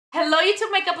Hello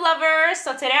YouTube makeup lovers.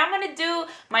 So today I'm going to do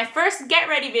my first get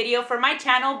ready video for my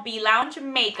channel, Be Lounge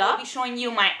Makeup. I'll be showing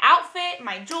you my outfit,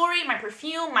 my jewelry, my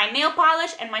perfume, my nail polish,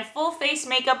 and my full face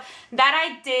makeup that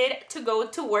I did to go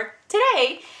to work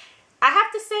today. I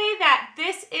have to say that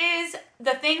this is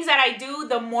the things that I do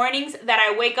the mornings that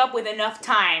I wake up with enough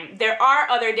time. There are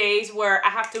other days where I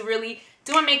have to really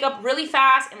do my makeup really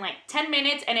fast in like 10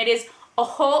 minutes, and it is a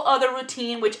whole other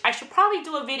routine, which I should probably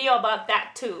do a video about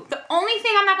that too. The only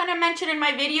thing I'm not going to mention in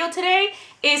my video today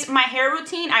is my hair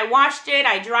routine. I washed it,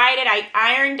 I dried it, I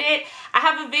ironed it. I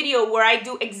have a video where I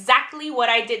do exactly what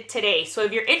I did today. So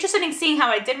if you're interested in seeing how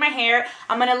I did my hair,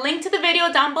 I'm going to link to the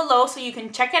video down below so you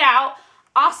can check it out.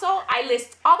 Also, I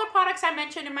list all the products I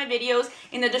mentioned in my videos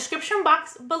in the description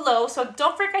box below, so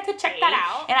don't forget to check that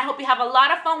out. And I hope you have a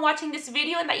lot of fun watching this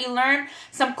video and that you learn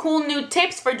some cool new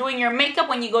tips for doing your makeup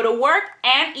when you go to work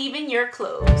and even your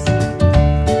clothes.